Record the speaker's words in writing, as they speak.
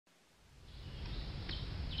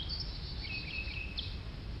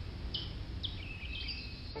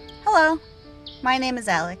Hello, my name is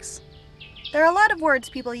Alex. There are a lot of words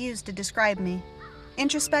people use to describe me.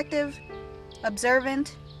 Introspective,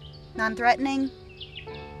 observant, non-threatening,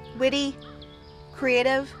 witty,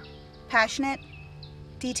 creative, passionate,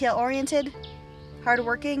 detail-oriented,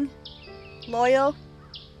 hardworking, loyal,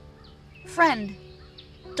 friend,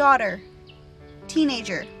 daughter,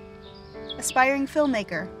 teenager, aspiring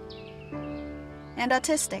filmmaker, and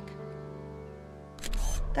autistic.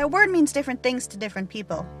 That word means different things to different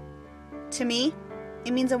people. To me,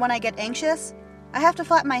 it means that when I get anxious, I have to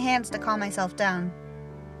flap my hands to calm myself down.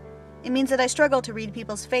 It means that I struggle to read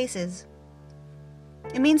people's faces.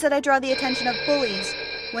 It means that I draw the attention of bullies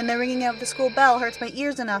when the ringing of the school bell hurts my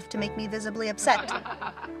ears enough to make me visibly upset.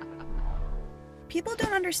 People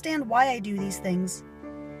don't understand why I do these things.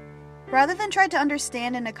 Rather than try to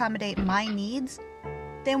understand and accommodate my needs,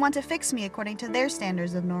 they want to fix me according to their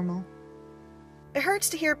standards of normal. It hurts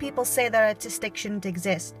to hear people say that autistic shouldn't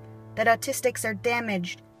exist, that autistics are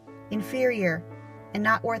damaged, inferior, and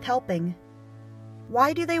not worth helping.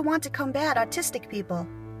 Why do they want to combat autistic people?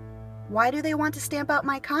 Why do they want to stamp out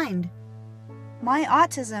my kind? My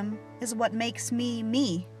autism is what makes me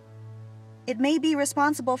me. It may be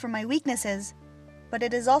responsible for my weaknesses, but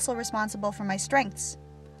it is also responsible for my strengths.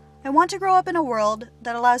 I want to grow up in a world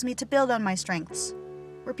that allows me to build on my strengths,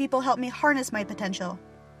 where people help me harness my potential,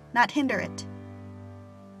 not hinder it.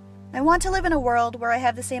 I want to live in a world where I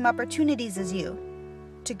have the same opportunities as you,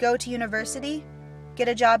 to go to university, get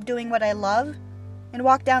a job doing what I love, and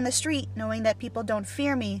walk down the street knowing that people don't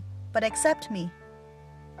fear me, but accept me.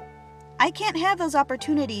 I can't have those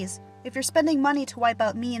opportunities if you're spending money to wipe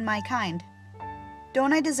out me and my kind.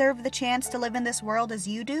 Don't I deserve the chance to live in this world as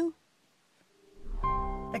you do?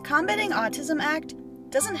 The Combating Autism Act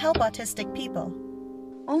doesn't help autistic people.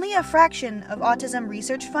 Only a fraction of autism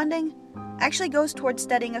research funding actually goes towards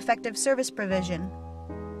studying effective service provision,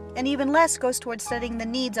 and even less goes towards studying the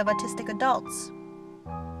needs of autistic adults.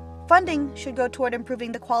 Funding should go toward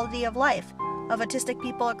improving the quality of life of autistic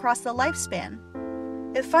people across the lifespan.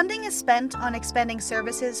 If funding is spent on expanding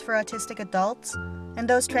services for autistic adults and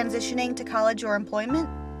those transitioning to college or employment,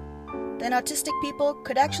 then autistic people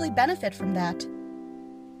could actually benefit from that.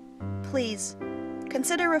 Please,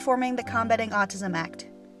 consider reforming the Combating Autism Act.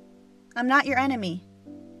 I'm not your enemy.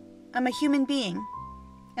 I'm a human being,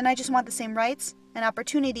 and I just want the same rights and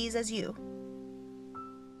opportunities as you.